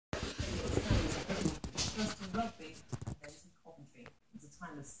rugby event in Coventry. It was a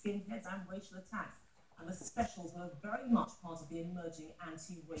time of skinheads and racial attacks, and the Specials were very much part of the emerging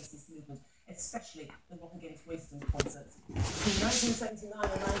anti-racist movement, especially the Rock Against Racism concerts. Between 1979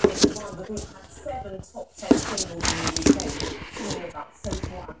 and 1981, the group had 7 top 10 singles in the UK, singing about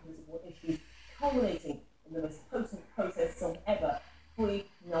social and political issues, culminating in the most potent protest song ever, Free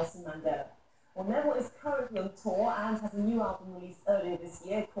Nelson Mandela. Well, Neville is currently on tour and has a new album released earlier this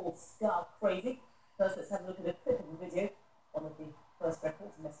year called Scar Crazy. First, let's have a look at a clip of the video, one of the first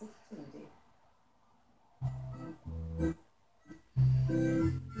records, Message to You.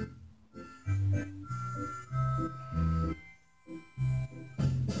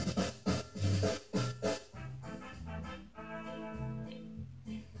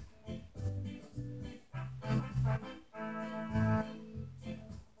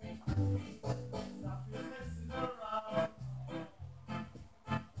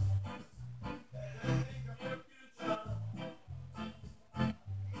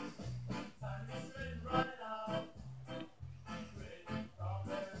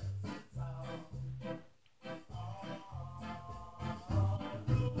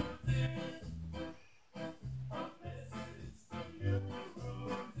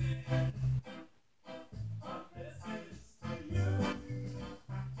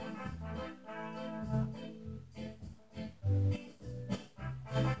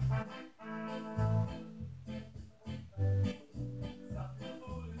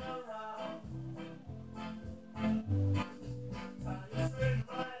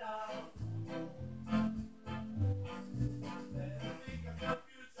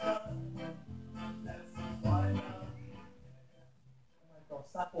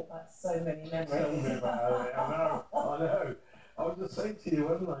 I brought back so many memories. Tell me about it. I know. I was just saying to you,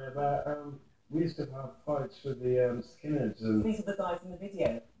 wasn't I, about we used to have fights with the skinheads and these are the guys in the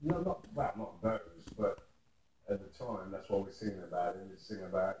video. No, not those, but at the time that's what we're singing about. And we sing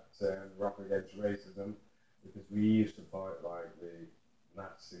about Rock Against Racism, because we used to fight like the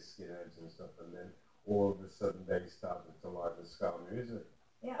Nazi skinheads and stuff, and then all of a sudden they started to like the ska music.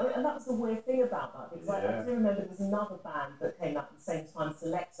 Yeah, I mean, and that was the weird thing about that, because I do remember there was another band that came out at the same time,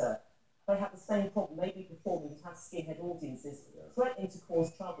 Selector. They had the same problem. They'd be performing to have skinhead audiences, threatening to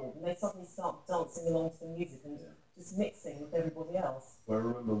cause trouble, and they suddenly start dancing along to the music and just mixing with everybody else. Well, I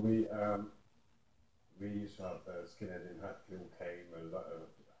remember we used to have skinhead in Hatfield came,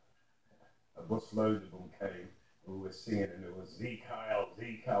 a busload of them came, we were singing, and it was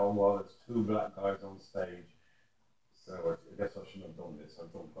Z-Kyle, while there's 2 black guys on stage. So I guess I shouldn't have done this. I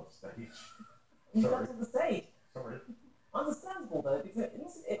jumped off stage. You jumped off the stage? Sorry. Understandable though, because it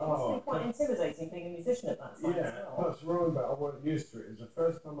must be quite intimidating being a musician at that time as well. Plus remember, I wasn't used to it. It was the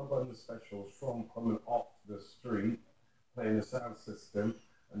first time I got into Specials from coming off the street, playing a sound system,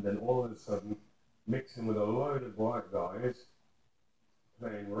 and then all of a sudden mixing with a load of white guys,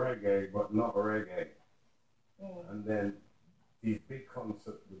 playing reggae, but not reggae. And then these big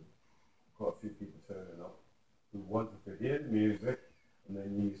concerts with quite a few people turning up, who wanted to hear the music, and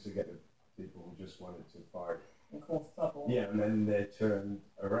then you used to get the people who just wanted to fight. And cause trouble. Yeah, and then they turned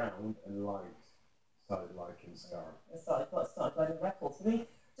around and started liking ska. And started playing records. I mean,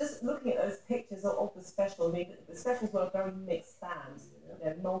 just looking at those pictures of the Special, I mean, the Specials were a very mixed band,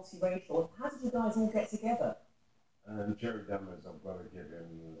 multiracial. How did you guys all get together? And Jerry Dammers, I've got to give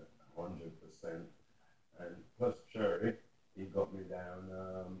him 100%. And plus Jerry, he got me down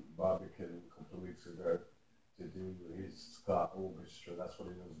Barbican a couple of weeks ago to do his ska orchestra. That's what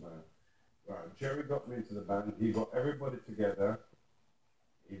he does now. Right, Jerry got me into the band. He got everybody together.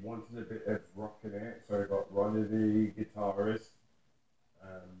 He wanted a bit of rock in it, so he got Ronnie the guitarist.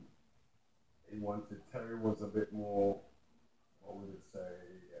 He wanted, Terry was a bit more, what would it say,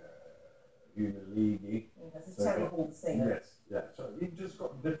 human leaguey. That's a Terry Hall singer. Yes, yeah. So he just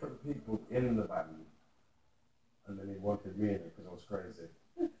got different people in the band, and then he wanted me in it because I was crazy.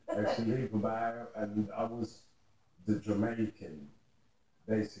 Actually, people about, and I was the Jamaican.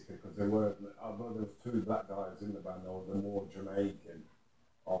 Basically, because although there was 2 black guys in the band, they were the more Jamaican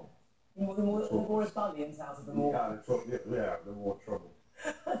of. The more rebellions out of them all. The more trouble.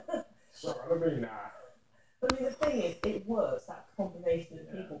 Sorry, I mean that. But I mean, the thing is, it works, that combination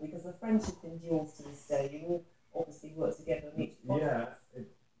of people, because the friendship endures to this day. You all obviously work together on each project. Yeah,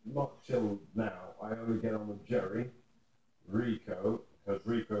 not till now. I only get on with Jerry, Rico, because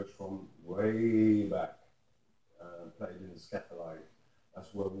Rico's from way back, played in Scatterlight.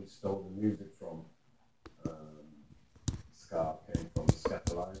 That's where we stole the music from. Ska came from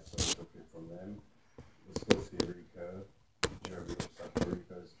Scatterlight, so we took it from them. We still see Rico. Jerry looks like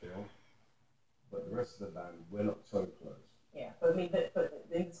Rico still. But the rest of the band, we're not so close. Yeah, but I mean, but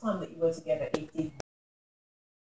in the time that you were together, it did